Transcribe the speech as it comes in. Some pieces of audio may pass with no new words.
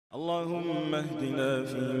اللهم اهدنا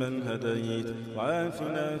فيمن هديت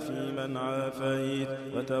وعافنا فيمن عافيت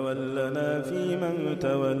وتولنا فيمن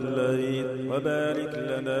توليت وبارك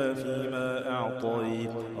لنا فيما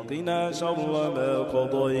أعطيت وقنا شر ما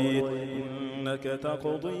قضيت إنك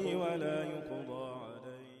تقضي ولا يقضى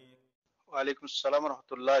عليك عليكم السلام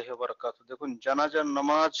ورحمة الله وبركاته। দেখুন, জানাজার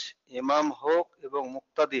নামাজ ইমাম হোক এবং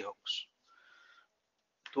মুক্তাদি হোক,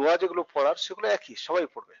 দোয়া যেগুলো পড়ার সেগুলো একই, সবাই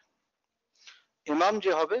পড়বে। ইমাম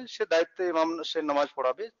যে হবে সে দায়িত্ব, ইমাম সে নামাজ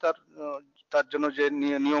পড়াবে, তার জন্য যে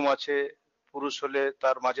নিয়ম আছে, পুরুষ হলে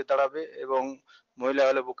তার মাঝে দাঁড়াবে এবং মহিলা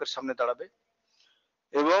হলে বুকের সামনে দাঁড়াবে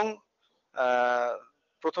এবং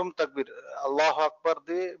প্রথম তাকবীর আল্লাহু আকবার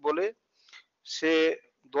দিয়ে বলে সে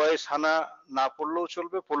দোয়ায়ে সানা না পড়লেও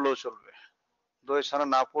চলবে, পড়লেও চলবে। দোয়ায়ে সানা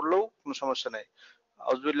না পড়লেও কোনো সমস্যা নেই।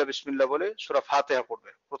 আউযুবিল্লাহ বিসমিল্লাহ বলে সূরা ফাতিহা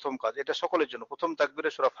পড়বে, প্রথম কাজ। এটা সকলের জন্য। প্রথম তাকবীরে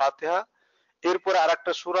সূরা ফাতিহা, এরপরে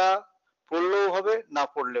আরেকটা সূরা পড়লেও হবে, না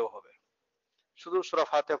পড়লেও হবে, শুধু সূরা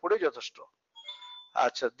ফাতিহা পড়েই যথেষ্ট।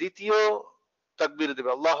 আচ্ছা, দ্বিতীয় তাকবীর দেবে,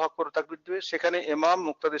 আল্লাহু আকবার তাকবীর দেবে, সেখানে ইমাম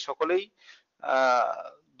মুক্তাদি সকলেই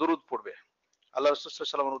দুরূদ পড়বে। আল্লাহ রাসূল সাল্লাল্লাহু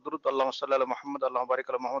আলাইহি ওয়াসাল্লামের দুরূদ, আল্লাহুম্মা সাল্লি আলা মুহাম্মদ আল্লাহুম্মা বারিক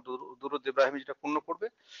আলা মুহাম্মদ, দুরূদ ইব্রাহিম, যেটা পূর্ণ পড়বে।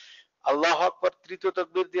 আল্লাহু আকবার তৃতীয়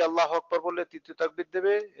তাকবীর দিয়ে আল্লাহু আকবার বললে তৃতীয় তাকবীর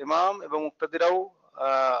দেবে ইমাম এবং মুক্তাদিরাও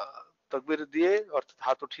তাকবীর দিয়ে, অর্থাৎ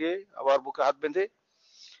হাত উঠিয়ে আবার বুকে হাত বেঁধে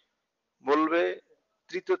বলবে।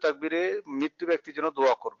 তৃতীয় তাকবীরে মৃত্যু ব্যক্তির জন্য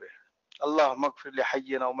দোয়া করবে, আল্লাহুম্মা গফির লি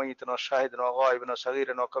হাইয়িনা ওয়া মাইয়িতিনা ওয়া শাহিদিনা ওয়া গায়িবিনা ওয়া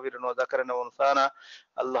সাগীরিনা ওয়া কাবীরিনা ওয়া যাকারিনা ওয়া উনসানা,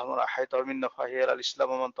 আল্লাহুম্মা মান আহয়াতাহু মিন্না ফাহইয়া আলাল ইসলাম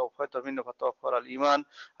ওয়া মান তাওফায়তাহু মিন্না ফাতাওফা আলাল ঈমান,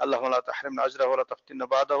 আল্লাহুম্মা লা তাহরিমনা আজরাহু ওয়া লা তাফতিননা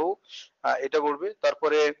বা'দাহু। এটা বলবে।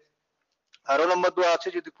 তারপরে আরো লম্বা দোয়া আছে,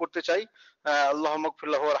 যদি পড়তে চাই, আল্লাহুম্মা গফির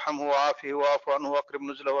লাহু ওয়ারহামহু ওয়া আফিহি ওয়া আফু আনহু ওয়া আকরিম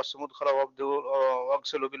নুজুলাহু ওয়া আসমুদ খালাহু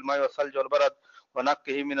ওয়াগসিলহু বিল মাই ওয়াস সালজি ওয়াল বারাদ ওয়া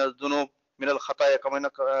নাক্কিহি মিনাজ যুনুব মিনাল খাতায়া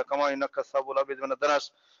কামা ইউনাক্কা সাবুল আবিদ মিনাদ দানাস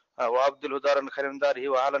ওয়া আবদিলহু দারান খায়রান মিন দারিহি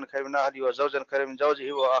ওয়া আহলান খায়রান মিন আহলিহি ওয়া যাওজান খায়রান মিন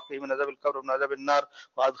যাওজিহি ওয়া আখিহি মিন আযাবিল কবর ওয়া মিন আযাবিন নার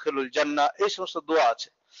ওয়া আদখিলহুল জান্নাহ। এই সমস্ত দোয়া আছে।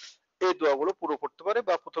 এই দোয়াগুলো পুরো পড়তে পারে,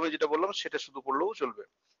 বা প্রথমে যেটা বললাম সেটা শুধু পড়লেও চলবে।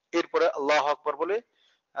 এরপরে আল্লাহু আকবার বলে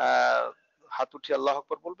হাত উঠিয়ে আল্লাহু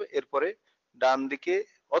আকবার বলবে, এরপরে ডান দিকে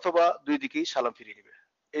অথবা দুই দিকেই সালাম ফিরিয়ে দিবে।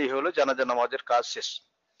 এই হলো জানাজা নামাজের কাজ শেষ।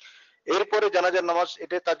 এরপরে জানাজার নামাজ,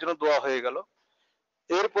 এটা তার জন্য দোয়া হয়ে গেল।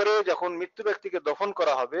 এরপরে যখন মৃত্যু ব্যক্তিকে দফন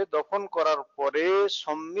করা হবে, দফন করার পরে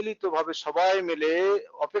সম্মিলিতভাবে সবাই মিলে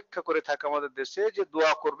অপেক্ষা করে থাকে আমাদের দেশে যে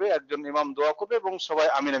দোয়া করবে, একজন ইমাম দোয়া করবে এবং সবাই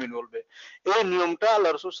আমিন আমিন বলবে। এই নিয়মটা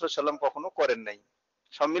আল্লাহ রাসূল সাল্লাল্লাহু আলাইহি ওয়াসাল্লাম কখনো করেন নাই।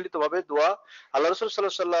 সম্মিলিতভাবে দোয়া, আল্লাহ রাসূল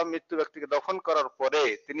সাল্লাল্লাহু আলাইহি ওয়াসাল্লাম মৃত্যু ব্যক্তিকে দফন করার পরে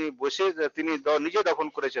তিনি বসে, তিনি নিজে দফন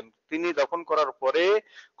করেছেন, তিনি দফন করার পরে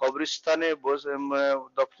কবরস্থানে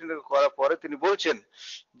দফন করার পরে তিনি বলছেন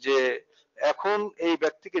যে এখন এই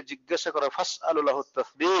ব্যক্তিকে জিজ্ঞাসা করা, ফাসআলু লাহু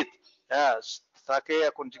তাসবীত, হ্যাঁ, তাকে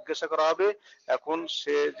এখন জিজ্ঞাসা করা হবে, এখন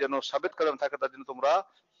সে যেন সাবিত কদম থাকে, তার জন্য তোমরা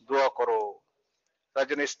দোয়া করো, তার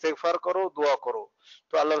জন্য ইস্তেগফার করো, দোয়া করো।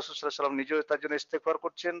 তো আল্লাহ রাসূল সাল্লাল্লাহু আলাইহি ওয়াসাল্লাম নিজেও তার জন্য ইস্তেগফার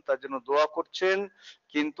করছেন, তার জন্য দোয়া করছেন,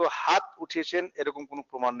 কিন্তু হাত উঠিয়েছেন এরকম কোনো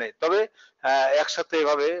প্রমাণ নেই। তবে একসাথে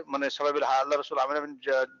এভাবে মানে সবাই মিলে আল্লাহ রাসূল আমিন আমিন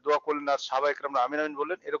দোয়া করলেন আর সাহাবায়ে কেরামরা আমিন আমিন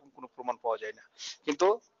বললেন, এরকম কোনো প্রমাণ পাওয়া যায় না। কিন্তু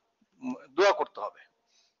দোয়া করতে হবে,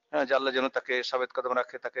 হ্যাঁ, যে আল্লাহ যেন তাকে সাবেত কদম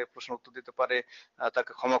রাখে, তাকে প্রশ্ন উত্তর দিতে পারে,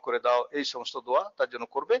 তাকে ক্ষমা করে দাও, এই সমস্ত দোয়া তার জন্য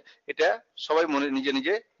করবে। এটা সবাই মনে নিজে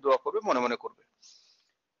নিজে দোয়া করবে, মনে মনে করবে।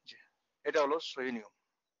 এটা হলো সহি নিয়ম।